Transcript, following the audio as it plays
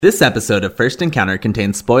This episode of First Encounter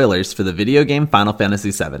contains spoilers for the video game Final Fantasy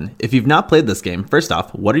VII. If you've not played this game, first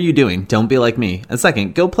off, what are you doing? Don't be like me. And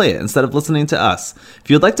second, go play it instead of listening to us. If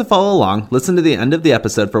you'd like to follow along, listen to the end of the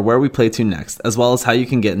episode for where we play to next, as well as how you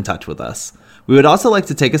can get in touch with us. We would also like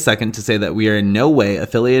to take a second to say that we are in no way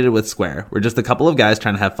affiliated with Square. We're just a couple of guys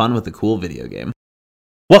trying to have fun with a cool video game.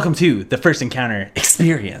 Welcome to the First Encounter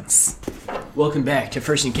experience. Welcome back to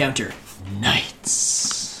First Encounter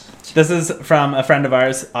Nights. This is from a friend of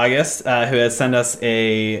ours, August, who has sent us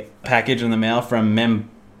a package in the mail from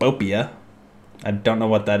Membopia. I don't know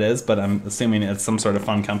what that is, but I'm assuming it's some sort of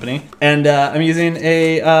fun company. And I'm using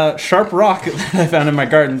a sharp rock that I found in my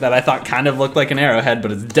garden that I thought kind of looked like an arrowhead, but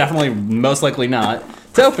it's definitely most likely not,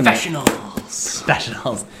 to open it.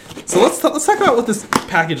 Professionals. So let's talk about what this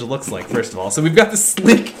package looks like, first of all. So we've got this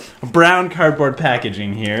sleek brown cardboard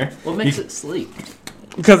packaging here. What makes it sleek?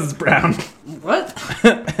 Because it's brown. What?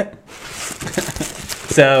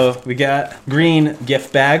 So we got green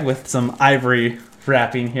gift bag with some ivory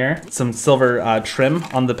wrapping here, some silver trim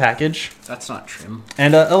on the package. That's not trim.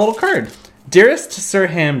 And a little card. Dearest Sir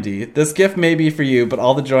Hamdi, this gift may be for you, but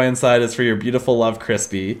all the joy inside is for your beautiful love,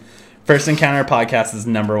 Crispy. First Encounter Podcast's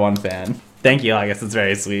 #1 fan. Thank you, August. It's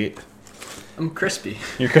very sweet. I'm crispy.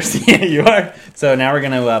 You're Crispy. Yeah, you are. So now we're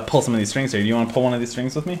going to pull some of these strings here. Do you want to pull one of these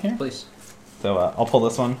strings with me here? Please. So I'll pull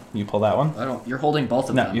this one. You pull that one. I don't. You're holding both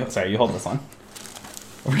of them. No, you hold this one.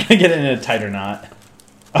 We're gonna get it in a tighter knot.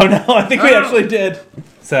 Oh no, I think we actually did.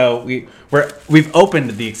 So we've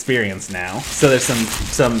opened the experience now. So there's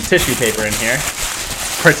some tissue paper in here,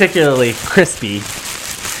 particularly crispy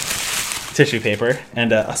tissue paper,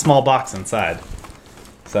 and a small box inside.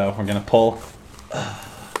 So we're gonna pull.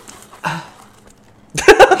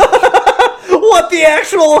 What the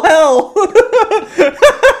actual hell?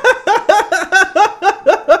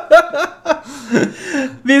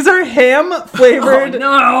 These are ham-flavored...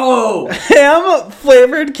 Oh, no!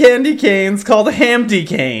 Ham-flavored candy canes called Hamdy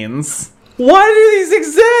canes. Why do these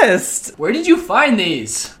exist? Where did you find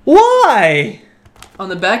these? Why? On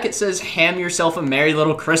the back it says, "Ham yourself a merry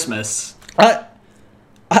little Christmas."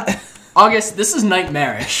 August, this is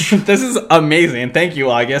nightmarish. This is amazing. Thank you,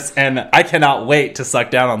 August. And I cannot wait to suck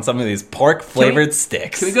down on some of these pork-flavored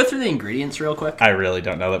sticks. Can we go through the ingredients real quick? I really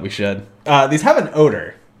don't know that we should. These have an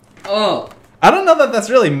odor. Oh. I don't know that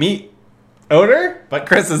that's really meat odor, but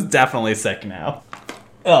Chris is definitely sick now.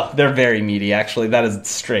 Oh, they're very meaty, actually. That is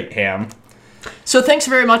straight ham. So thanks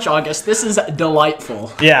very much, August. This is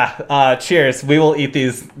delightful. Yeah, cheers. We will eat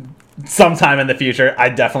these sometime in the future. I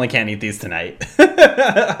definitely can't eat these tonight.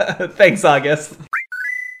 Thanks, August.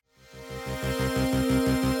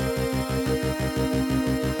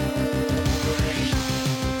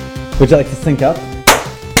 Would you like to sync up?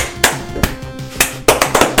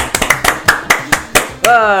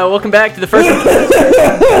 Welcome back to the first...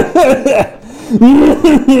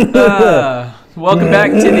 welcome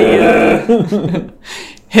back to the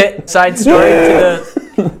hit side story to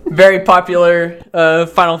the very popular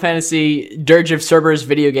Final Fantasy Dirge of Cerberus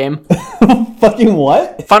video game. Fucking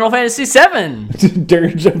what? Final Fantasy VII!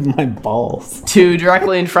 Dirge of my balls. Two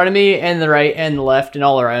directly in front of me, and the right and the left, and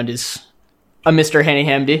all around is a Mr. Hanny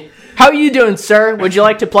Hamdy. How are you doing, sir? Would you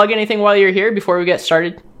like to plug anything while you're here before we get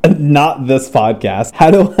started? Not this podcast. How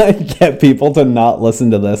do I get people to not listen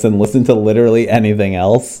to this and listen to literally anything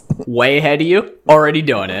else? Way ahead of you. Already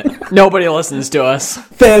doing it. Nobody listens to us.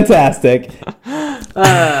 Fantastic.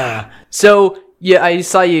 So, yeah, I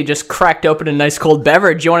saw you just cracked open a nice cold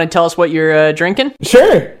beverage. You want to tell us what you're drinking?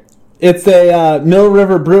 Sure. It's a Mill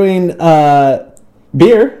River Brewing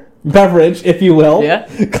beverage, if you will,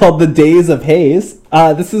 called the Days of Haze.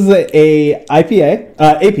 This is a IPA,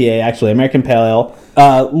 APA actually, American Pale Ale.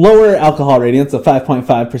 Lower alcohol rating, it's a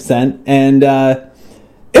 5.5%, and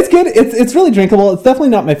it's good. It's really drinkable. It's definitely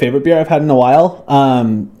not my favorite beer I've had in a while.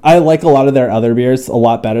 I like a lot of their other beers a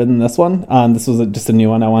lot better than this one. This was just a new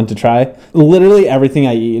one I wanted to try. Literally everything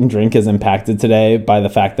I eat and drink is impacted today by the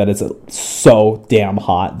fact that it's so damn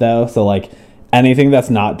hot, though. So, like, anything that's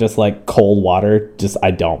not just like cold water, just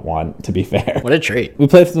I don't want, to be fair. What a treat. We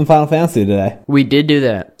played some Final Fantasy today. We did do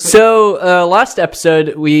that. So, last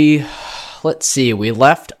episode, we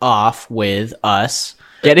left off with us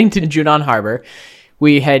getting to Junon Harbor.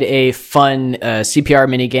 We had a fun CPR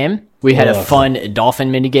minigame. We had a fun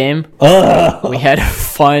dolphin minigame. We had a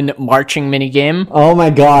fun marching minigame. Oh my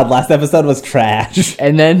god, last episode was trash.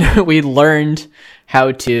 And then we learned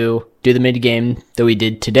how to do the minigame that we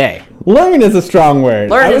did today. Learn is a strong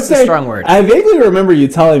word. I vaguely remember you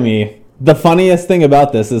telling me the funniest thing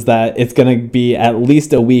about this is that it's going to be at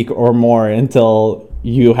least a week or more until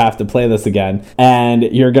you have to play this again, and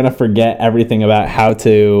you're going to forget everything about how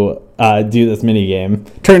to do this mini game.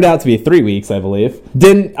 Turned out to be 3 weeks, I believe.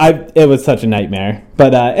 It was such a nightmare.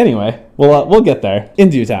 But anyway, we'll get there in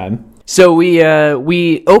due time. So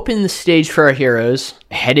we opened the stage for our heroes,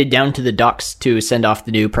 headed down to the docks to send off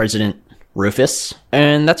the new President Rufus,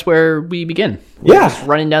 and that's where we begin. We're just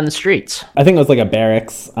running down the streets. I think it was like a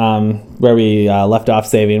barracks where we left off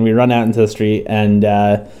saving. We run out into the street and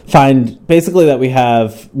find basically that we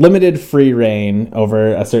have limited free reign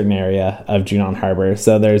over a certain area of Junon Harbor.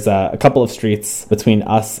 So there's a couple of streets between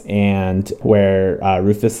us and where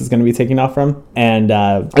Rufus is going to be taking off from. And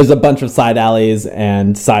there's a bunch of side alleys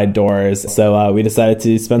and side doors. So we decided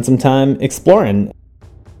to spend some time exploring.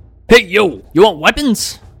 Hey, yo, you want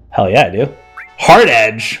weapons? Hell yeah, I do. Hard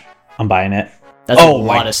Edge. I'm buying it. That's a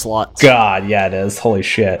lot of slots. God, yeah, it is. Holy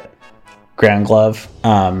shit. Ground Glove.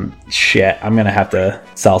 Shit. I'm going to have to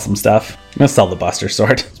sell some stuff. I'm going to sell the Buster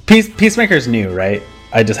Sword. Peacemaker's new, right?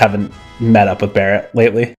 I just haven't met up with Barrett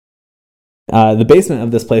lately. The basement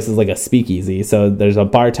of this place is like a speakeasy. So there's a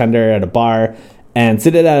bartender at a bar, and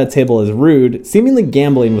seated at a table is Rude, seemingly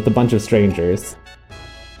gambling with a bunch of strangers.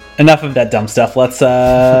 Enough of that dumb stuff. Let's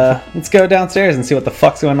go downstairs and see what the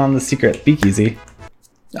fuck's going on in the secret speakeasy.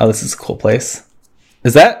 Oh, this is a cool place.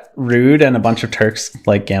 Is that Rude and a bunch of Turks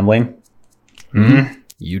like gambling?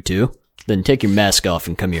 You too? Then take your mask off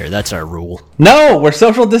and come here. That's our rule. No, we're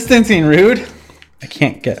social distancing, Rude. I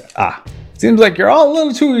can't get... Seems like you're all a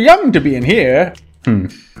little too young to be in here.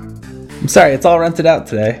 I'm sorry, it's all rented out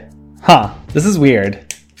today. Huh, this is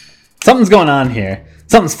weird. Something's going on here.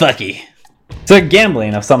 Something's fucky. It's like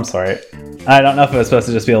gambling of some sort. I don't know if it was supposed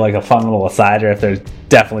to just be like a fun little aside or if there's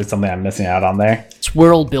definitely something I'm missing out on there. It's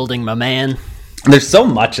world building, my man. There's so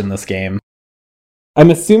much in this game.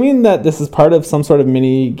 I'm assuming that this is part of some sort of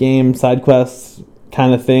mini game side quest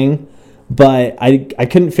kind of thing, but I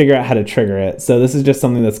couldn't figure out how to trigger it. So this is just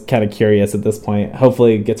something that's kind of curious at this point.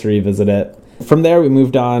 Hopefully get to revisit it. From there, we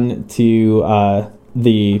moved on to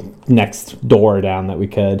the next door down that we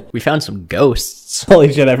could. We found some ghosts.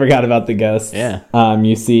 Holy shit, I forgot about the ghosts. Yeah.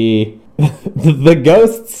 You see the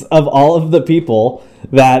ghosts of all of the people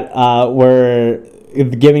that were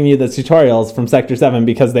giving you the tutorials from Sector 7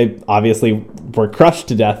 because they obviously were crushed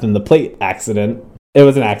to death in the plate accident. It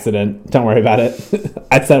was an accident. Don't worry about it.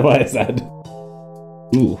 I said what I said.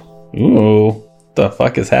 Ooh. The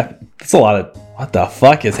fuck is happening? That's a lot of... What the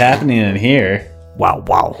fuck is happening in here?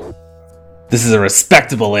 Wow. This is a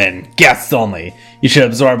respectable inn. Guests only. You should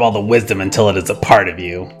absorb all the wisdom until it is a part of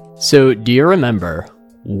you. So, do you remember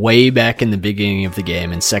way back in the beginning of the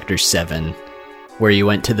game in Sector 7 where you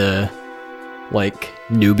went to the,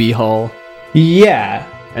 newbie hall? Yeah.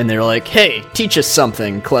 And they're like, hey, teach us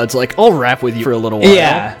something. Cloud's like, I'll rap with you for a little while.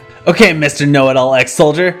 Yeah. Okay, Mr. Know-It-All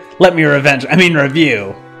ex-soldier. Let me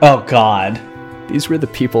review. Oh, God. These were the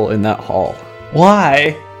people in that hall.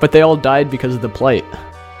 Why? But they all died because of the plate.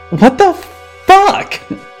 What the fuck?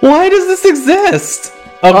 Why does this exist?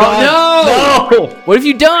 Oh, God. No! What have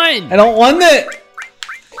you done? I don't want it.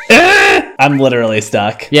 I'm literally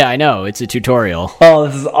stuck. Yeah, I know. It's a tutorial. Oh,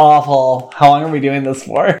 this is awful. How long are we doing this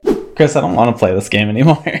for? Chris, I don't want to play this game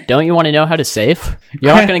anymore. Don't you want to know how to save?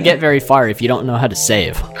 You're not going to get very far if you don't know how to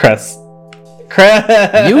save. Chris.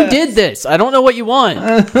 You did this. I don't know what you want.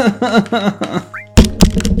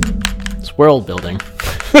 It's world building.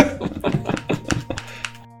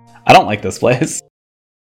 I don't like this place.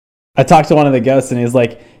 I talked to one of the ghosts and he's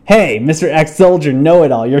like, hey, Mr. Ex-Soldier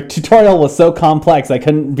Know-It-All, your tutorial was so complex I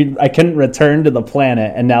couldn't return to the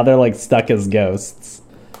planet, and now they're stuck as ghosts.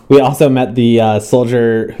 We also met the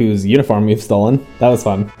soldier whose uniform we've stolen. That was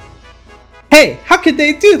fun. Hey, how could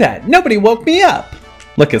they do that? Nobody woke me up.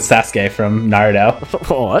 Look at Sasuke from Naruto.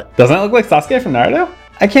 What? Doesn't it look like Sasuke from Naruto?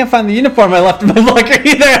 I can't find the uniform I left in my locker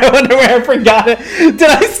either. I wonder where I forgot it. Did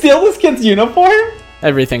I steal this kid's uniform?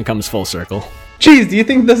 Everything comes full circle. Jeez, do you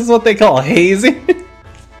think this is what they call hazing?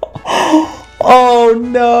 Oh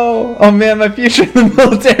no. Oh man, my future in the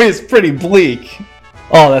military is pretty bleak.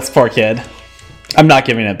 Oh, that's poor kid. I'm not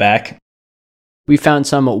giving it back. We found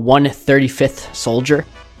some 135th soldier.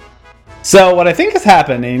 So what I think is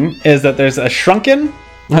happening is that there's a shrunken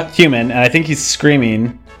human, and I think he's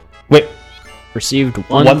screaming. Wait. Received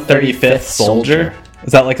 135th soldier?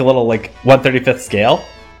 Is that a little 135th scale?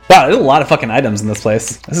 Wow, there's a lot of fucking items in this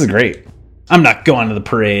place. This is great. I'm not going to the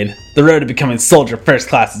parade. The road to becoming soldier first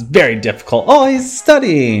class is very difficult. Oh, he's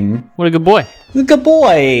studying. What a good boy. He's a good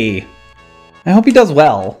boy. I hope he does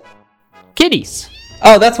well. Kitties.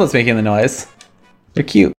 Oh, that's what's making the noise. They're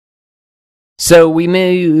cute. So we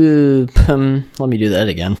may... let me do that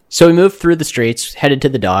again. So we moved through the streets, headed to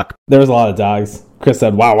the dock. There was a lot of dogs. Chris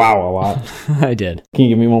said, wow, wow, a lot. I did. Can you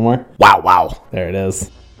give me one more? Wow. There it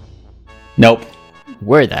is. Nope.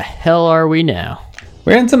 Where the hell are we now?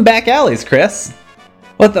 We're in some back alleys, Chris.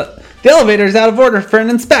 What the? The elevator's out of order for an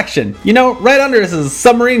inspection. You know, right under us is a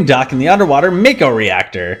submarine dock and the underwater Mako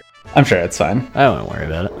reactor. I'm sure it's fine. I don't worry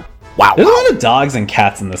about it. Wow. There's a lot of dogs and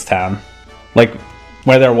cats in this town. Like,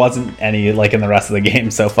 where there wasn't any, like, in the rest of the game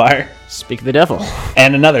so far. Speak of the devil.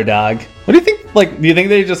 And another dog. What do you think? Like, do you think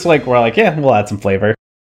they just, like, were like, yeah, we'll add some flavor?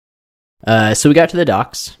 So we got to the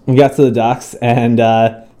docks. We got to the docks and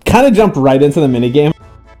kind of jumped right into the minigame.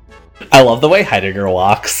 I love the way Heidegger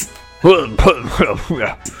walks.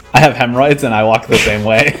 I have hemorrhoids and I walk the same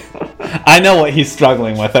way. I know what he's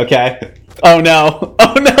struggling with, okay? Oh no.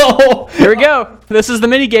 Oh no. Here we go. This is the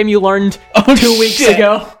minigame you learned 2 weeks shit.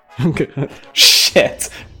 ago. Shit.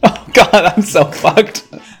 Oh god, I'm so fucked.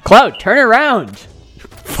 Cloud, turn around.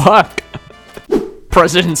 Fuck.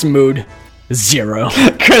 President's mood. 0.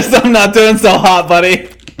 Chris, I'm not doing so hot, buddy.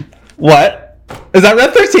 What? Is that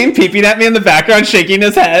Red 13 peeping at me in the background, shaking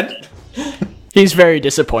his head? He's very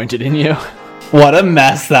disappointed in you. What a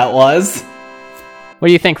mess that was. What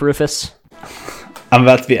do you think, Rufus? I'm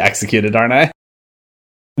about to be executed, aren't I?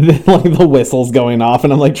 Like the whistle's going off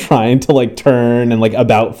and I'm like trying to like turn and like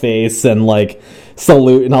about face and like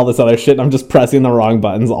salute and all this other shit. And I'm just pressing the wrong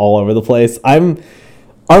buttons all over the place.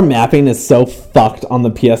 Our mapping is so fucked on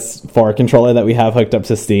the PS4 controller that we have hooked up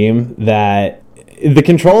to Steam that the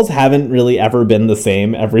controls haven't really ever been the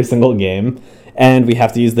same every single game. And we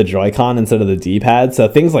have to use the Joy-Con instead of the D-pad. So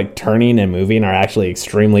things like turning and moving are actually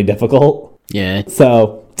extremely difficult. Yeah.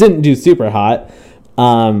 So didn't do super hot.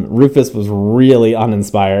 Rufus was really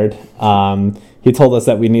uninspired. He told us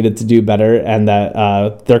that we needed to do better and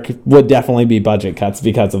that there would definitely be budget cuts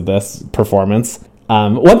because of this performance.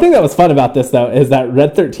 One thing that was fun about this, though, is that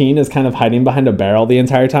Red 13 is kind of hiding behind a barrel the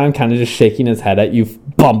entire time, kind of just shaking his head at you,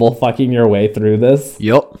 bumble fucking your way through this.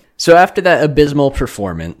 Yup. So after that abysmal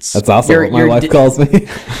performance... That's also what my wife calls me.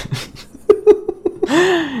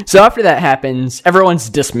 So after that happens,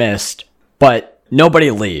 everyone's dismissed, but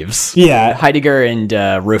nobody leaves. Yeah. Heidegger and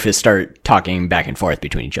Rufus start talking back and forth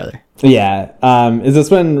between each other. Yeah. Is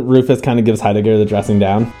this when Rufus kind of gives Heidegger the dressing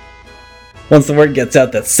down? Once the word gets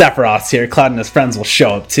out that Sephiroth's here, Cloud and his friends will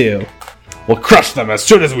show up too. We'll crush them as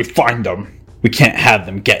soon as we find them. We can't have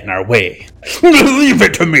them get in our way. Leave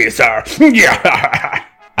it to me, sir. Yeah.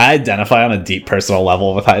 I identify on a deep personal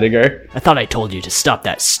level with Heidegger. I thought I told you to stop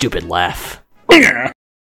that stupid laugh.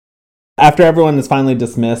 After everyone is finally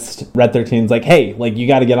dismissed, Red 13's like, hey, like, you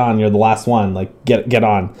got to get on. You're the last one. Like, get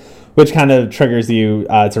on. Which kind of triggers you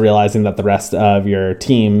to realizing that the rest of your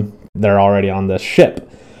team, they're already on the ship.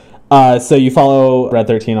 So you follow Red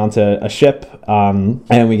 13 onto a ship,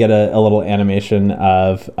 and we get a little animation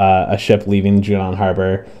of a ship leaving Junon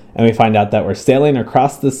Harbor, and we find out that we're sailing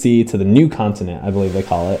across the sea to the new continent, I believe they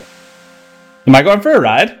call it. Am I going for a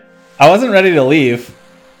ride? I wasn't ready to leave.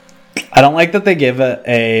 I don't like that they give it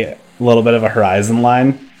a little bit of a horizon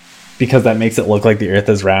line, because that makes it look like the Earth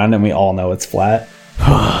is round, and we all know it's flat.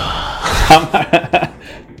 I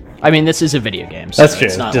mean, this is a video game, so that's true.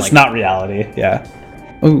 It's not just like... not reality. Yeah.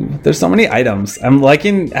 Ooh, there's so many items. I'm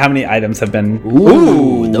liking how many items have been.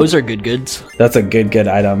 Ooh, those are good goods. That's a good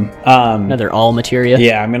item. Another all materia.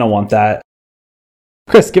 Yeah, I'm gonna want that.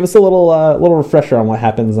 Chris, give us a little refresher on what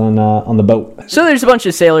happens on the boat. So there's a bunch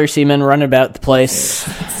of sailor seamen running about the place.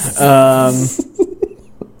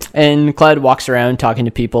 And Cloud walks around talking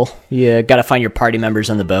to people. You gotta find your party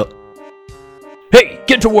members on the boat. Hey,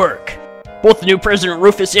 get to work! Both the new President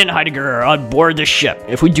Rufus and Heidegger are on board the ship.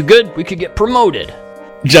 If we do good, we could get promoted.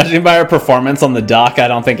 Judging by our performance on the dock, I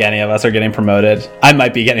don't think any of us are getting promoted. I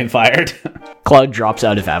might be getting fired. Cloud drops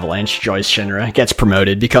out of Avalanche, joins Shinra, gets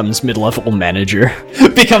promoted, becomes mid-level manager.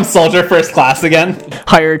 Become soldier first class again.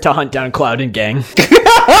 Hired to hunt down Cloud and gang.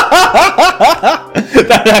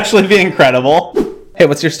 That'd actually be incredible. Hey,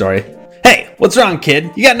 what's your story? Hey, what's wrong,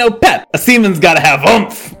 kid? You got no pep. A seaman's gotta have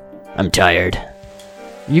oomph. I'm tired.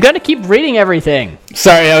 You gotta keep reading everything.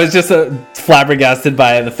 Sorry, I was just flabbergasted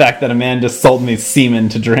by the fact that a man just sold me semen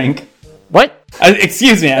to drink. What?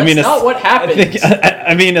 Excuse me, I mean... That's not what happened.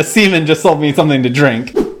 I mean, a seaman just sold me something to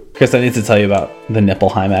drink. Chris, I need to tell you about the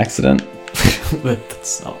Nibelheim accident.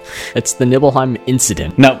 It's the Nibelheim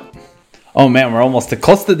incident. No. Oh man, we're almost to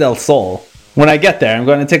Costa del Sol. When I get there, I'm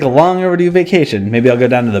going to take a long overdue vacation. Maybe I'll go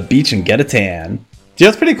down to the beach and get a tan. Gee,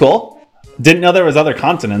 that's pretty cool. Didn't know there was other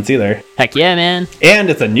continents either. Heck yeah, man. And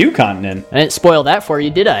it's a new continent. I didn't spoil that for you,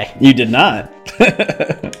 did I? You did not.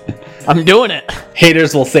 I'm doing it.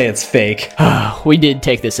 Haters will say it's fake. We did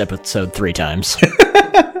take this episode 3 times.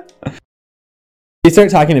 You start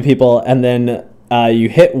talking to people, and then you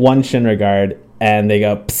hit one Shinra guard, and they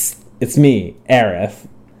go, "Psst, it's me, Aerith."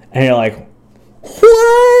 And you're like,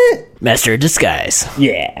 what? Master of disguise.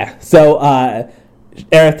 Yeah. So,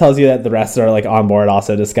 Aerith tells you that the rest are like on board,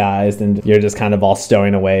 also disguised, and you're just kind of all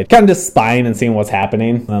stowing away, kind of just spying and seeing what's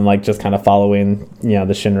happening, and like just kind of following,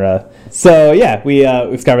 the Shinra. So yeah, we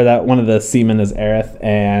discovered that one of the seamen is Aerith,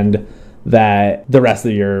 and that the rest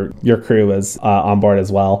of your crew is on board as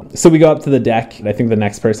well. So we go up to the deck. I think the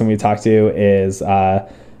next person we talk to is a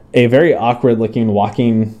very awkward looking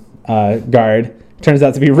walking guard. Turns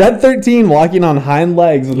out to be Red 13 walking on hind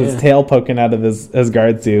legs with his tail poking out of his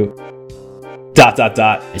guard suit. ...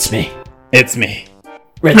 It's me. It's me.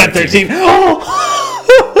 Red 13. I'm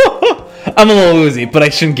a little woozy, but I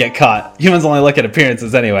shouldn't get caught. Humans only look at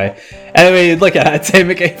appearances anyway. Anyway, look at it, say,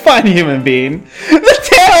 make a fine human being. The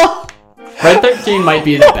tail! Red 13 might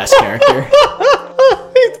be the best character.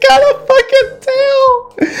 He's got a fucking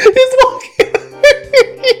tail! He's walking...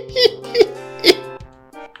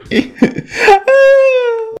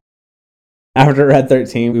 After Red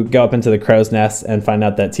 13, we go up into the crow's nest and find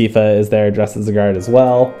out that Tifa is there dressed as a guard as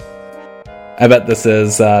well. I bet this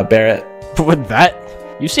is Barrett. With that,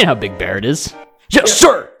 you've seen how big Barrett is. Yes,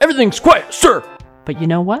 sir! Everything's quiet, sir! But you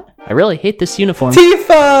know what? I really hate this uniform.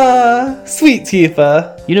 Tifa! Sweet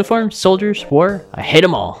Tifa. Uniforms, soldiers, war, I hate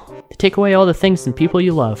them all. They take away all the things and people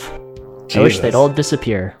you love. Jesus. I wish they'd all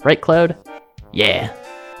disappear. Right, Cloud? Yeah.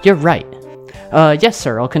 You're right. Yes,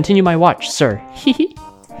 sir. I'll continue my watch, sir. Hehe.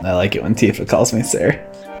 I like it when Tifa calls me sir.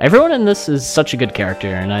 Everyone in this is such a good character,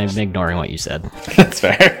 and I'm ignoring what you said. That's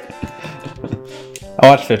fair. I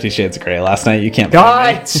watched 50 Shades of Grey last night. You can't...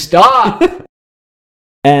 God, stop!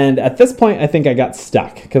 And at this point, I think I got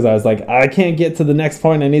stuck because I was like, I can't get to the next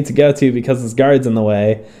point I need to go to because this guard's in the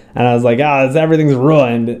way. And I was like, everything's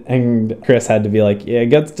ruined. And Chris had to be like, yeah,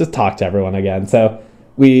 just talk to everyone again. So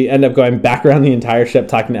we end up going back around the entire ship,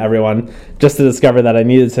 talking to everyone, just to discover that I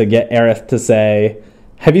needed to get Aerith to say,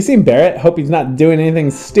 have you seen Barrett? Hope he's not doing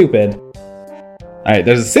anything stupid. All right,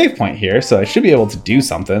 there's a save point here, so I should be able to do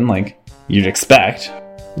something like you'd expect.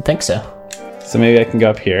 I think so. So maybe I can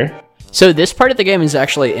go up here. So this part of the game is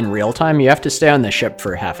actually in real time. You have to stay on the ship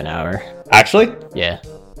for half an hour. Actually? Yeah.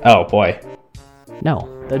 Oh, boy. No,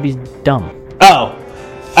 that'd be dumb. Oh.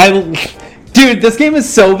 Dude, this game is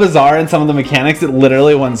so bizarre in some of the mechanics, it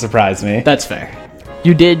literally wouldn't surprise me. That's fair.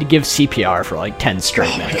 You did give CPR for like 10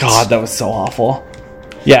 straight minutes. Oh my god, that was so awful.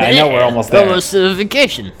 Yeah, I know we're almost there. Almost a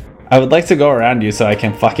vacation. I would like to go around you so I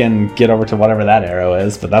can fucking get over to whatever that arrow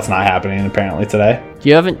is, but that's not happening apparently today.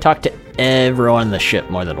 You haven't talked to everyone on the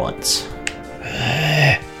ship more than once.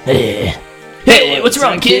 Hey, what's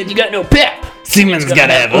wrong, kid? You got no pep. Seaman's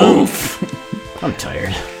gotta have oomph. I'm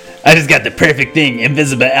tired. I just got the perfect thing,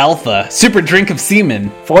 Invisible Alpha. Super drink of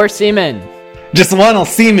semen. 4 semen. Just one will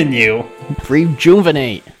semen you.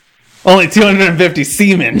 Rejuvenate. Only 250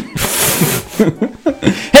 semen.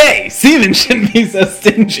 Hey, semen shouldn't be so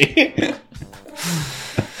stingy.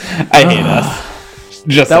 I hate us.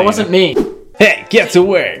 Just that wasn't me. Hey, get to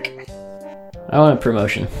work. I want a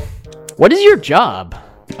promotion. What is your job?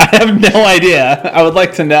 I have no idea. I would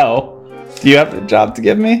like to know. Do you have a job to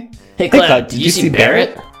give me? Hey, Cloud, did you see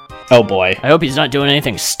Barrett? Oh boy. I hope he's not doing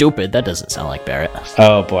anything stupid. That doesn't sound like Barrett.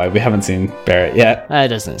 Oh boy, we haven't seen Barrett yet. That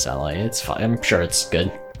doesn't sound like it. It's fine. I'm sure it's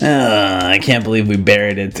good. I can't believe we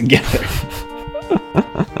buried it together.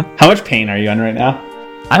 How much pain are you in right now?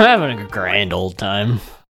 I'm having a grand old time.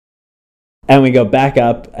 And we go back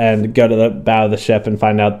up and go to the bow of the ship and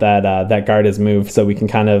find out that that guard has moved, so we can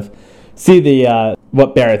kind of see the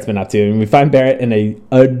what Barrett's been up to. And we find Barrett in a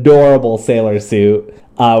adorable sailor suit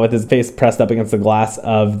with his face pressed up against the glass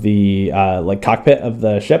of the like cockpit of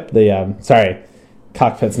the ship. The sorry,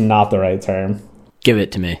 cockpit's not the right term. Give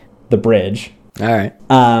it to me. The bridge. All right.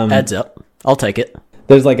 Heads up. I'll take it.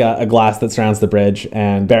 There's like a glass that surrounds the bridge,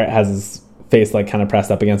 and Barrett has his face like kind of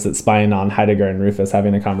pressed up against it, spying on Heidegger and Rufus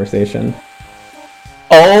having a conversation.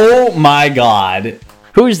 Oh my god.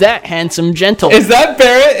 Who's that handsome gentleman? Is that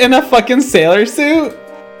Barrett in a fucking sailor suit?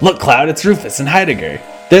 Look, Cloud, it's Rufus and Heidegger.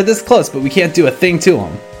 They're this close, but we can't do a thing to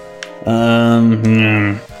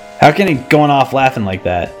them. How can he going off laughing like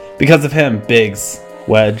that? Because of him, Biggs,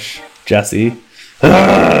 Wedge, Jesse.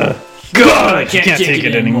 God, I can't take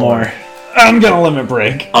it anymore. I'm gonna limit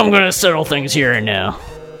break. I'm gonna settle things here and now.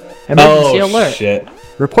 Emergency alert. Shit.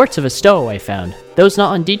 Reports of a stowaway found. Those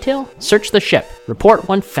not on detail, search the ship. Report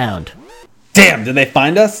one found. Damn, did they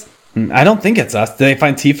find us? I don't think it's us. Did they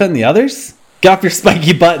find Tifa and the others? Get off your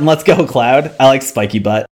spiky butt and let's go, Cloud. I like spiky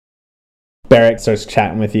butt. Barrett starts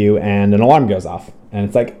chatting with you and an alarm goes off. And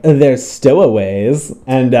it's like, there's stowaways.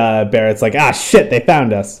 And Barrett's like, ah, shit, they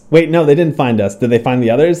found us. Wait, no, they didn't find us. Did they find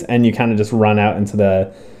the others? And you kind of just run out into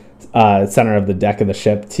the center of the deck of the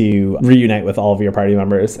ship to reunite with all of your party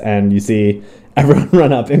members. And you see Everyone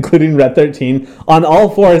run up, including Red 13, on all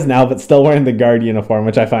fours now, but still wearing the guard uniform,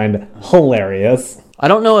 which I find hilarious. I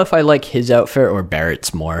don't know if I like his outfit or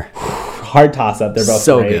Barrett's more. Hard toss-up. They're both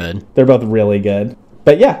so great. good. They're both really good.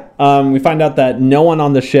 But yeah, we find out that no one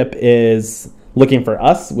on the ship is looking for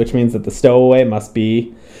us, which means that the stowaway must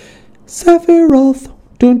be Sephiroth.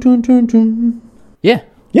 Dun, dun, dun, dun. Yeah.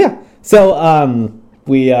 Yeah. So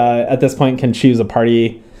we, at this point, can choose a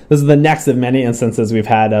party. This is the next of many instances we've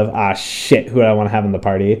had of, shit, who do I want to have in the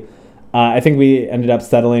party? I think we ended up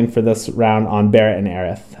settling for this round on Barrett and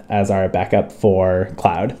Aerith as our backup for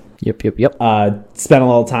Cloud. Yep. Spent a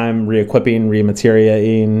little time re-equipping,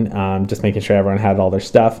 re-materiating, just making sure everyone had all their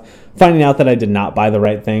stuff. Finding out that I did not buy the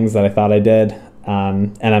right things that I thought I did.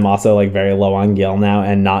 And I'm also like very low on Gil now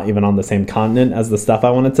and not even on the same continent as the stuff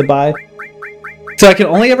I wanted to buy. So I can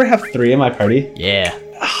only ever have 3 in my party? Yeah.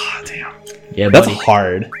 Damn. Yeah, That's buddy.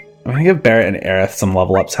 hard. I'm going to give Barrett and Aerith some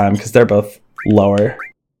level up time because they're both lower.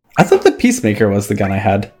 I thought the Peacemaker was the gun I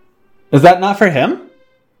had. Is that not for him?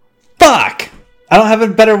 Fuck! I don't have a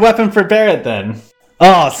better weapon for Barrett then.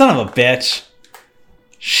 Oh, son of a bitch.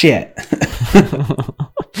 Shit.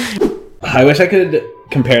 I wish I could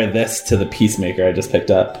compare this to the Peacemaker I just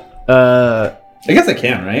picked up. I guess I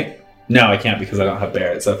can, right? No, I can't because I don't have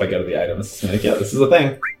Barrett. So if I go to the items, it's like, yeah, this is a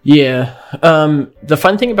thing. Yeah. The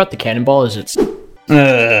fun thing about the cannonball is it's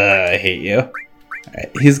I hate you. All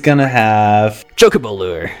right, he's gonna have Chocobo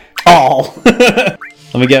lure. all. Let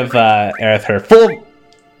me give Aerith her full.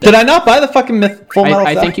 Did I not buy the fucking full metal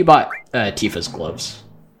I set? think you bought Tifa's gloves.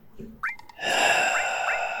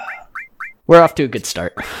 We're off to a good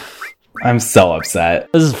start. I'm so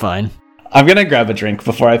upset. This is fine. I'm gonna grab a drink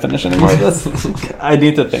before I finish any more of this. I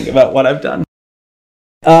need to think about what I've done.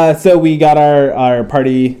 So we got our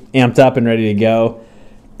party amped up and ready to go,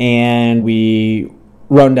 and we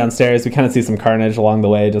run downstairs. We kind of see some carnage along the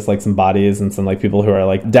way, just like some bodies and some like people who are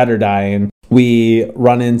like dead or dying. We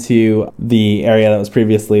run into the area that was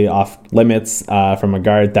previously off limits from a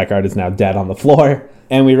guard. That guard is now dead on the floor.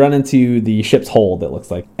 And we run into the ship's hold, it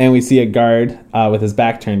looks like. And we see a guard with his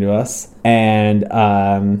back turned to us. And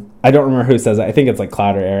I don't remember who says it. I think it's like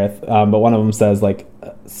Cloud or Aerith. But one of them says like,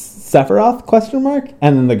 Sephiroth, question mark?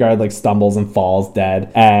 And then the guard like stumbles and falls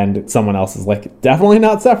dead. And someone else is like, definitely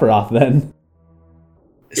not Sephiroth then.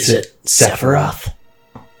 Is it Sephiroth?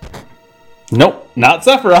 Nope, not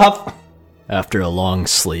Sephiroth. After a long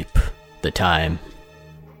sleep, the time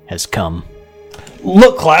has come.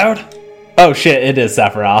 Look, Cloud. Oh shit, it is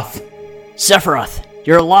Sephiroth. Sephiroth,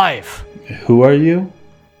 you're alive. Who are you?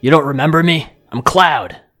 You don't remember me? I'm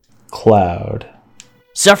Cloud. Cloud.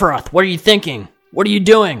 Sephiroth, what are you thinking? What are you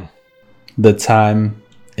doing? The time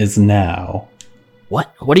is now.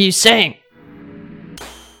 What? What are you saying?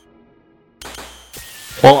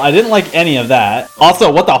 Well, I didn't like any of that.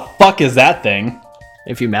 Also, what the fuck is that thing?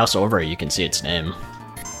 If you mouse over it, you can see its name.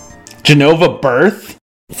 Genova Birth?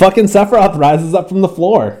 Fucking Sephiroth rises up from the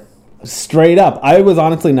floor. Straight up. I was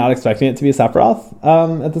honestly not expecting it to be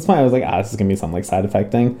Sephiroth at this point. I was like, this is going to be some like side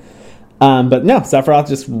effect thing. But no, Sephiroth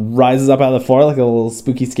just rises up out of the floor like a little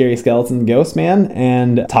spooky, scary skeleton ghost man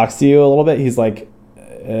and talks to you a little bit. He's like,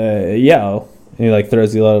 yo. And he like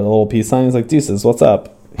throws you a little peace sign. He's like, deuces, what's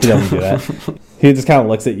up? He doesn't do that. He just kind of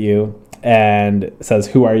looks at you and says,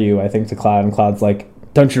 who are you? I think to Cloud. And Cloud's like,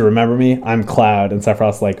 don't you remember me? I'm Cloud. And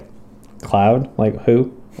Sephiroth's like, Cloud? Like,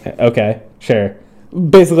 who? Okay, sure.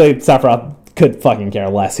 Basically, Sephiroth could fucking care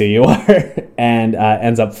less who you are and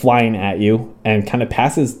ends up flying at you and kind of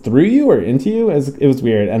passes through you or into you. It was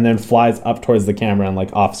weird. And then flies up towards the camera and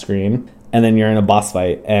like off screen. And then you're in a boss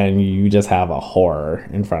fight and you just have a horror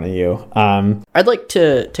in front of you. I'd like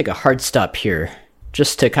to take a hard stop here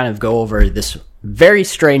just to kind of go over this very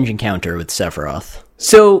strange encounter with Sephiroth.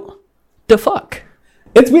 So, the fuck?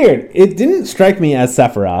 It's weird. It didn't strike me as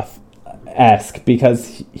Sephiroth-esque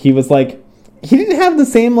because he was like, he didn't have the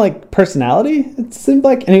same like personality, it seemed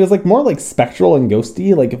like, and he was like more like spectral and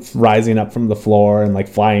ghosty, like rising up from the floor and like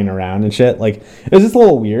flying around and shit. Like it was just a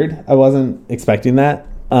little weird. I wasn't expecting that.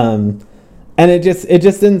 And it just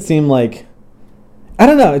didn't seem like, I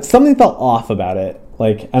don't know, it's something felt off about it.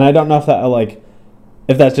 Like, and I don't know if that like,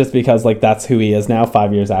 if that's just because like that's who he is now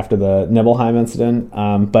 5 years after the Nibelheim incident.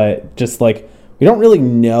 But just like, we don't really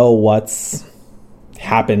know what's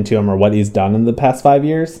happened to him or what he's done in the past 5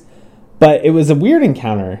 years. But it was a weird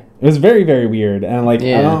encounter. It was very, very weird. And like,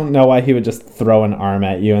 I don't know why he would just throw an arm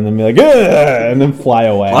at you and then be like, ugh, and then fly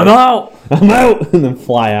away. I'm out! And then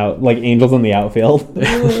fly out like angels in the outfield.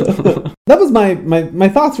 That was my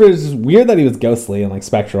thoughts were just weird that he was ghostly and like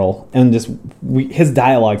spectral. And just his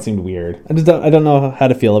dialogue seemed weird. I don't know how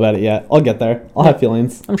to feel about it yet. I'll get there. I'll have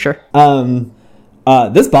feelings. I'm sure.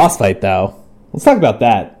 This boss fight though, let's talk about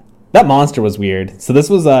that. That monster was weird. So this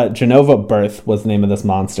was Genova Birth was the name of this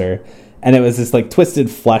monster. And it was this like twisted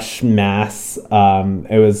flesh mass.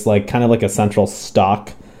 It was like kind of like a central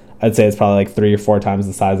stalk. I'd say it's probably like 3 or 4 times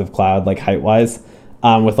the size of Cloud, like height-wise,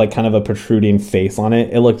 with like kind of a protruding face on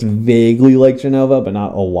it. It looked vaguely like Genova, but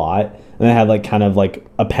not a lot. And it had like kind of like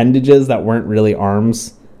appendages that weren't really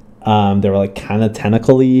arms. They were like kind of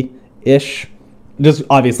tentacly-ish. Just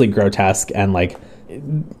obviously grotesque and like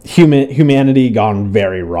humanity gone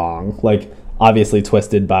very wrong. Like obviously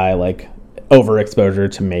twisted by like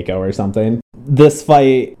overexposure to Mako or something. This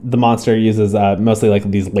fight, the monster uses mostly like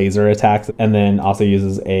these laser attacks, and then also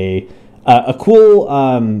uses a cool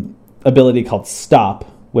ability called Stop,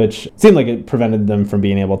 which seemed like it prevented them from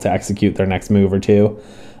being able to execute their next move or two.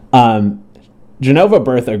 Genova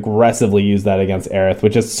Birth aggressively used that against Aerith,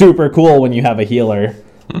 which is super cool when you have a healer.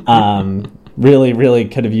 Really, really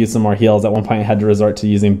could have used some more heals. At one point, had to resort to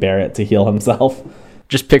using Barret to heal himself.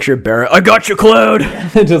 Just picture Barret. I got you, Cloud.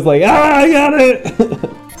 Just like, I got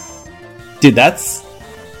it. Dude, that's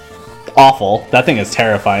awful. That thing is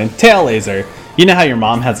terrifying. Tail laser. You know how your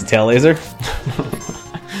mom has a tail laser?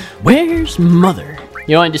 Where's Mother?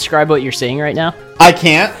 You want to describe what you're seeing right now? I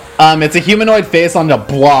can't. It's a humanoid face on a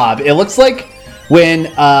blob. It looks like when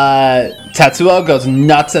Tetsuo goes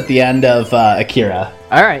nuts at the end of Akira.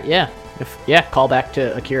 All right, yeah. Call back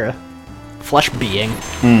to Akira. Flesh being.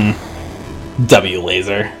 W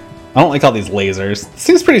laser. I don't like all these lasers.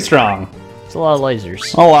 Seems pretty strong. It's a lot of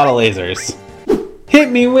lasers. A lot of lasers.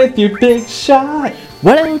 Hit me with your big shot.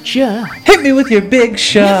 Why don't ya? Hit me with your big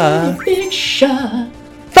shot. Big shot.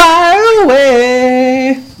 Fire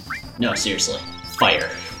away. No, seriously.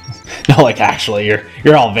 Fire. No, like actually,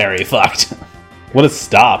 you're all very fucked. What a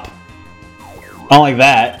stop. I don't like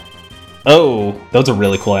that. Oh, that was a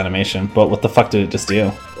really cool animation, but what the fuck did it just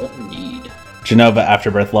do? Indeed. Genova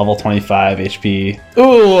Afterbirth level 25 HP.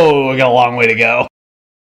 Ooh, we got a long way to go.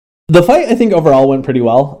 The fight, I think, overall went pretty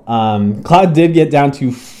well. Cloud did get down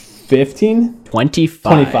to 15? 25.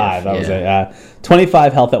 25, that was it, yeah.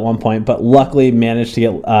 25 health at one point, but luckily managed to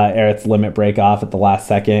get Aerith's limit break off at the last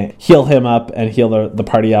second, heal him up and heal the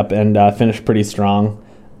party up, and finish pretty strong.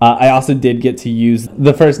 I also did get to use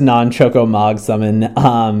the first non-Choco Mog summon,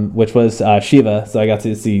 which was Shiva, so I got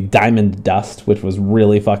to see Diamond Dust, which was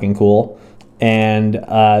really fucking cool. And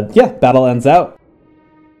battle ends out.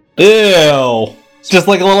 Ew! Just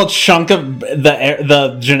like a little chunk of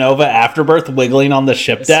the Genova Afterbirth wiggling on the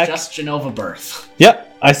ship deck. It's just Genova Birth.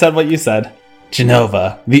 Yep, I said what you said.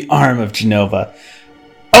 Genova, the arm of Genova.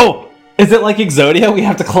 Oh, is it like Exodia? We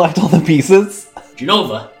have to collect all the pieces?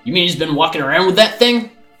 Genova? You mean he's been walking around with that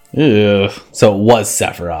thing? Ew. So it was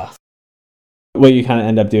Sephiroth. What you kind of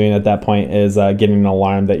end up doing at that point is getting an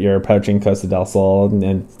alarm that you're approaching Costa del Sol, and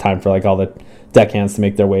it's time for like all the deckhands to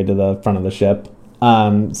make their way to the front of the ship.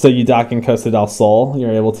 So you dock in Costa del Sol,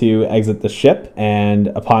 you're able to exit the ship, and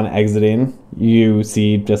upon exiting, you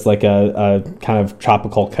see just like a kind of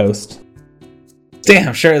tropical coast.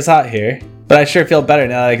 Damn, sure is hot here, but I sure feel better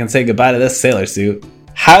now that I can say goodbye to this sailor suit.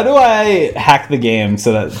 How do I hack the game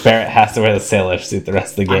so that Barret has to wear the sailor suit the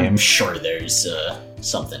rest of the game? I'm sure there's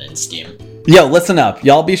something in Steam. Yo, listen up.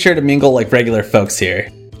 Y'all be sure to mingle like regular folks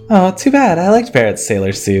here. Oh, too bad. I liked Barret's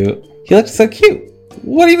sailor suit. He looked so cute.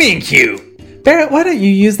 What do you mean cute? Barret, why don't you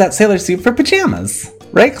use that sailor suit for pajamas?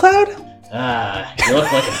 Right, Cloud? You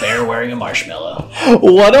look like a bear wearing a marshmallow.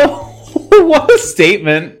 What a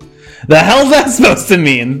statement. The hell's that supposed to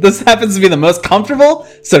mean? This happens to be the most comfortable,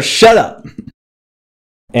 so shut up.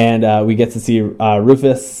 And we get to see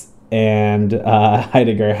Rufus and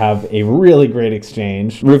Heidegger have a really great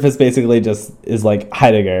exchange. Rufus basically just is like,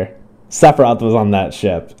 Heidegger, Sephiroth was on that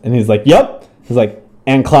ship. And he's like, yup. He's like,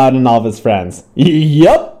 and Cloud and all of his friends.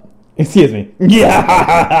 Yup. Excuse me.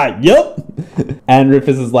 Yeah. Yup. And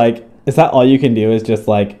Rufus is like, is that all you can do is just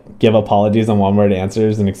like give apologies and one-word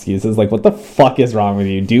answers and excuses? Like, what the fuck is wrong with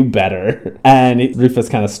you? Do better. And Rufus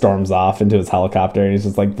kind of storms off into his helicopter, and he's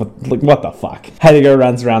just like, what the fuck? Heidegger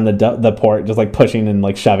runs around the port, just like pushing and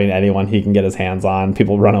like shoving anyone he can get his hands on.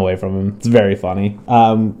 People run away from him. It's very funny.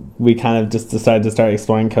 We kind of just decided to start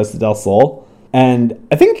exploring Costa del Sol, and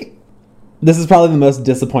I think this is probably the most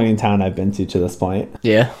disappointing town I've been to this point.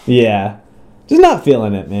 Yeah. Yeah. Just not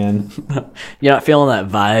feeling it, man. You're not feeling that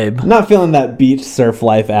vibe. Not feeling that beach surf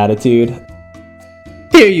life attitude.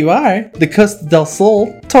 Here you are, the Costa del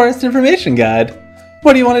Sol Tourist Information Guide.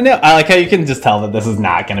 What do you want to know? I like how you can just tell that this is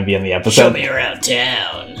not going to be in the episode. Show me around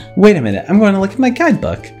town. Wait a minute, I'm going to look at my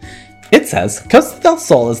guidebook. It says, Costa del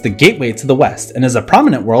Sol is the gateway to the West and is a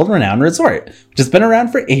prominent world-renowned resort, which has been around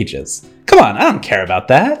for ages. Come on, I don't care about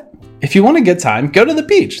that. If you want a good time, go to the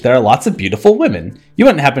beach. There are lots of beautiful women. You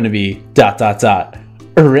wouldn't happen to be ...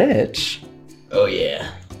 rich. Oh,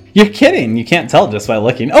 yeah. You're kidding. You can't tell just by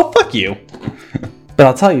looking. Oh, fuck you. But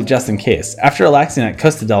I'll tell you just in case. After relaxing at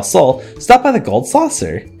Costa del Sol, stop by the Gold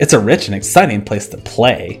Saucer. It's a rich and exciting place to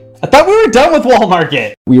play. I thought we were done with Wall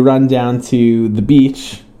Market. We run down to the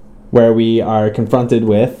beach where we are confronted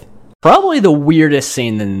with Probably the weirdest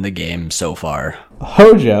scene in the game so far.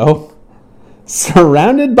 Hojo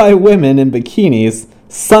surrounded by women in bikinis,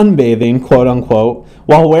 sunbathing, quote unquote,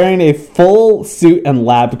 while wearing a full suit and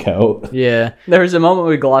lab coat. Yeah. There was a moment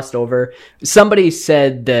we glossed over. Somebody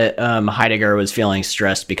said that Heidegger was feeling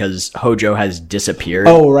stressed because Hojo has disappeared.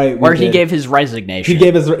 Oh, right. Or he gave his resignation.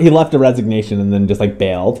 He left a resignation and then just like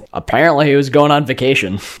bailed. Apparently he was going on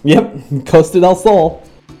vacation. Yep. Costa del Sol.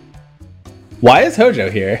 Why is Hojo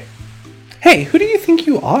here? Hey, who do you think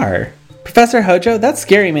you are? Professor Hojo, that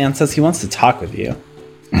scary man says he wants to talk with you.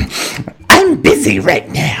 I'm busy right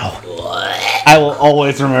now. I will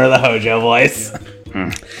always remember the Hojo voice.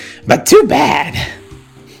 But too bad.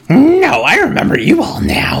 No, I remember you all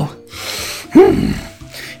now.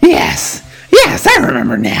 Yes, I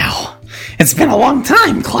remember now. It's been a long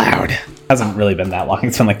time, Cloud. Hasn't really been that long.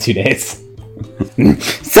 It's been like 2 days.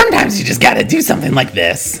 Sometimes you just gotta do something like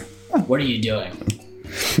this. What are you doing?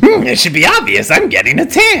 It should be obvious I'm getting a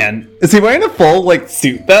tan. Is he wearing a full,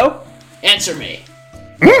 suit, though? Answer me.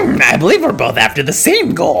 I believe we're both after the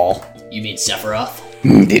same goal. You mean Sephiroth?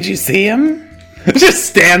 Did you see him? Just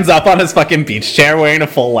stands up on his fucking beach chair wearing a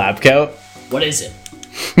full lab coat. What is it?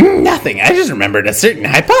 Nothing, I just remembered a certain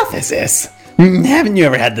hypothesis. Haven't you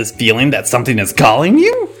ever had this feeling that something is calling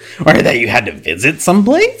you? Or that you had to visit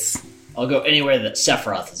someplace? I'll go anywhere that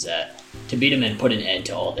Sephiroth is at to beat him and put an end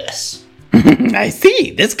to all this. I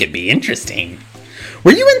see, this could be interesting.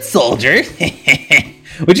 Were you in Soldier?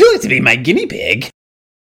 Would you like to be my guinea pig?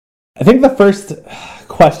 I think the first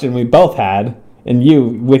question we both had, and you,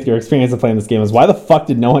 with your experience of playing this game, is why the fuck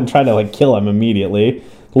did no one try to kill him immediately?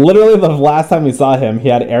 Literally, the last time we saw him, he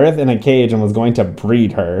had Aerith in a cage and was going to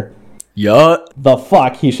breed her. Yup. The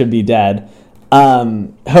fuck, he should be dead.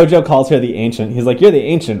 Hojo calls her the Ancient. He's like, you're the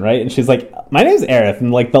Ancient, right? And she's like, my name's Aerith,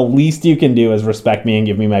 and the least you can do is respect me and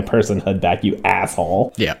give me my personhood back, you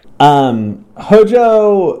asshole. Yeah.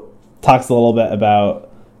 Hojo talks a little bit about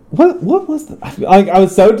what was the, I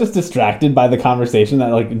was so just distracted by the conversation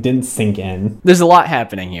that it didn't sink in. There's a lot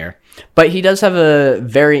happening here, but he does have a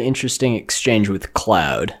very interesting exchange with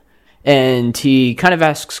Cloud, and he kind of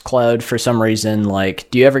asks Cloud for some reason,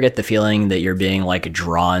 do you ever get the feeling that you're being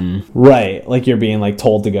drawn? Right, you're being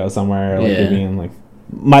told to go somewhere, or you're being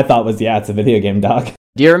my thought was, yeah, it's a video game, dog.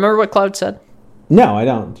 Do you remember what Cloud said? No, I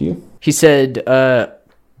don't. Do you? He said,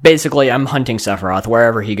 basically, I'm hunting Sephiroth.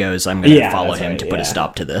 Wherever he goes, I'm going to follow him to put a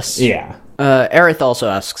stop to this. Yeah. Aerith also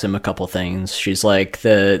asks him a couple things. She's like,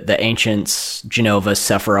 the Ancients, Jenova,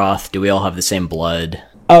 Sephiroth, do we all have the same blood?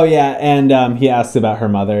 Oh, yeah, and he asks about her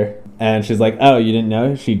mother, and she's like, oh, you didn't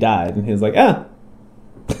know? She died. And he's like, ah.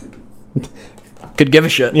 Could give a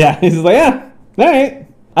shit. Yeah, he's like, yeah, all right.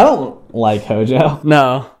 I don't like Hojo.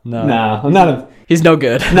 No. I'm not he's no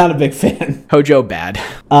good. Not a big fan. Hojo bad.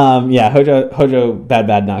 Yeah, Hojo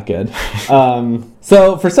bad, not good.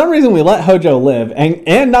 So for some reason we let Hojo live,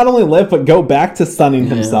 and not only live, but go back to sunning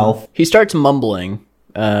himself. He starts mumbling.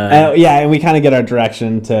 And we kind of get our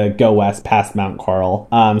direction to go west past Mount Coral.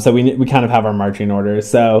 So we kind of have our marching orders.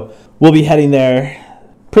 So we'll be heading there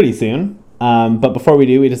pretty soon. But before we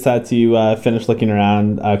do, we decided to finish looking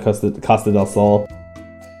around Costa del Sol.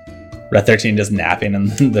 Red 13 just napping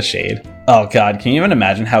in the shade. Oh god, can you even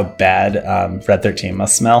imagine how bad Red 13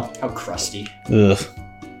 must smell? How crusty. Ugh.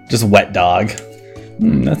 Just wet dog.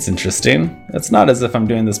 That's interesting. It's not as if I'm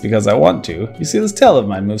doing this because I want to. You see, this tail of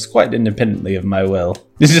mine moves quite independently of my will.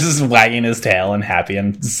 He's just wagging his tail and happy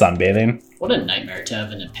and sunbathing. What a nightmare to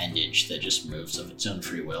have an appendage that just moves of its own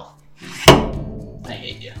free will. I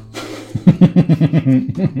hate you.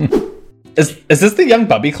 Is this the young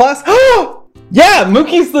Bubby class? Yeah,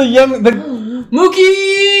 Mookie's the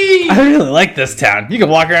Mookie! I really like this town. You can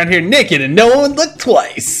walk around here naked and no one would look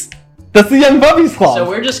twice. That's the young Bubby's club. So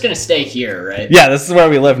we're just gonna stay here, right? Yeah, this is where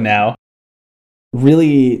we live now.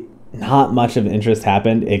 Really not much of interest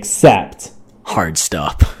happened except Hard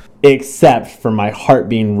stop. Except for my heart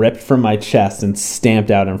being ripped from my chest and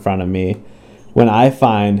stamped out in front of me when I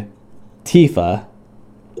find Tifa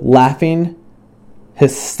laughing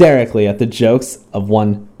hysterically at the jokes of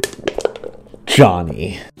one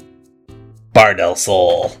Johnny Bar del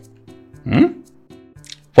Sol.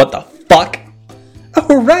 What the fuck?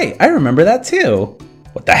 Oh, right. I remember that too.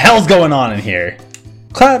 What the hell's going on in here?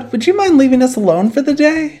 Cloud, would you mind leaving us alone for the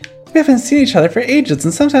day? We haven't seen each other for ages,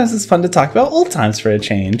 and sometimes it's fun to talk about old times for a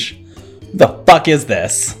change. Who the fuck is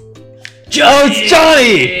this? Johnny! Oh, it's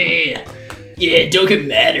Johnny! Yeah, don't get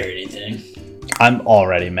mad or anything. I'm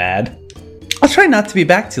already mad. I'll try not to be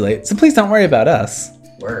back too late, so please don't worry about us.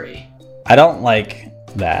 Worry. I don't like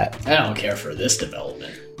that. I don't care for this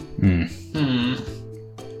development.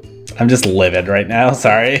 I'm just livid right now,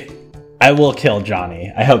 sorry. I will kill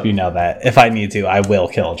Johnny. I hope you know that. If I need to, I will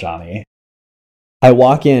kill Johnny. I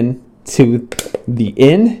walk in to the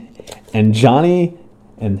inn, and Johnny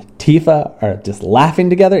and Tifa are just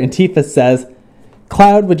laughing together, and Tifa says,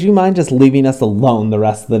 Cloud, would you mind just leaving us alone the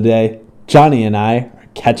rest of the day? Johnny and I are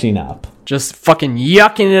catching up. Just fucking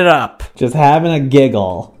yucking it up. Just having a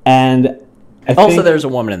giggle. And I Also, think, there's a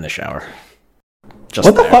woman in the shower. Just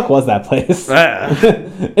what the there. fuck was that place? Ah.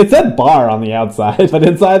 It said bar on the outside, but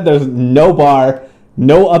inside there's no bar,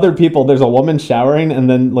 no other people. There's a woman showering, and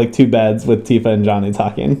then like 2 beds with Tifa and Johnny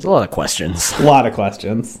talking. There's a lot of questions. A lot of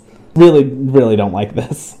questions. Really, really don't like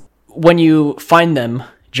this. When you find them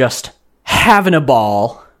just having a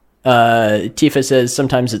ball, Tifa says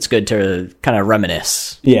sometimes it's good to kind of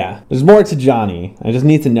reminisce. Yeah, there's more to Johnny. I just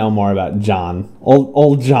need to know more about John.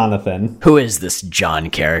 Old Jonathan. Who is this John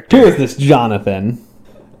character? Who is this Jonathan?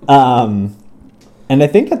 And I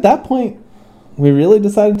think at that point, we really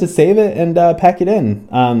decided to save it and pack it in.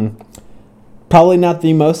 Probably not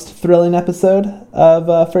the most thrilling episode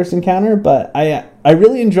of First Encounter, but I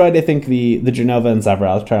really enjoyed, I think, the Jenova and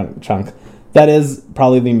Sephiroth chunk. That is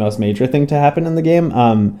probably the most major thing to happen in the game.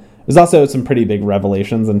 There's also some pretty big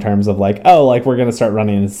revelations in terms of like, oh, like we're going to start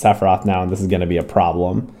running into Sephiroth now, and this is going to be a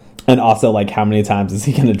problem. And also, like, how many times is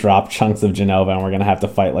he going to drop chunks of Jenova, and we're going to have to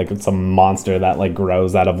fight like some monster that like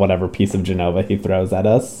grows out of whatever piece of Jenova he throws at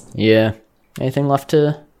us. Yeah. Anything left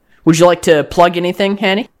to... Would you like to plug anything,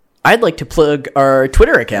 Hanny? I'd like to plug our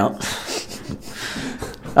Twitter account.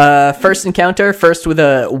 First Encounter, first with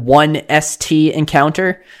a 1ST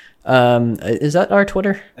encounter. Is that our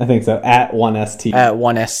Twitter? I think so. At 1ST. At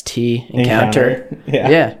 1ST encounter.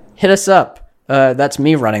 Yeah. Hit us up. That's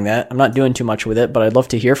me running that. I'm not doing too much with it, but I'd love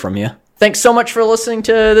to hear from you. Thanks so much for listening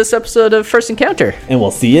to this episode of First Encounter. And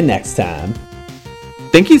we'll see you next time.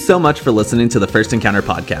 Thank you so much for listening to the First Encounter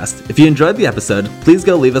podcast. If you enjoyed the episode, please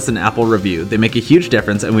go leave us an Apple review. They make a huge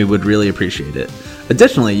difference and we would really appreciate it.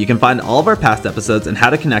 Additionally, you can find all of our past episodes and how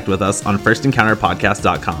to connect with us on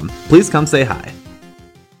firstencounterpodcast.com. Please come say hi.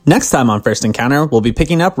 Next time on First Encounter, we'll be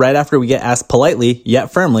picking up right after we get asked politely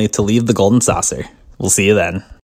yet firmly to leave the golden saucer. We'll see you then.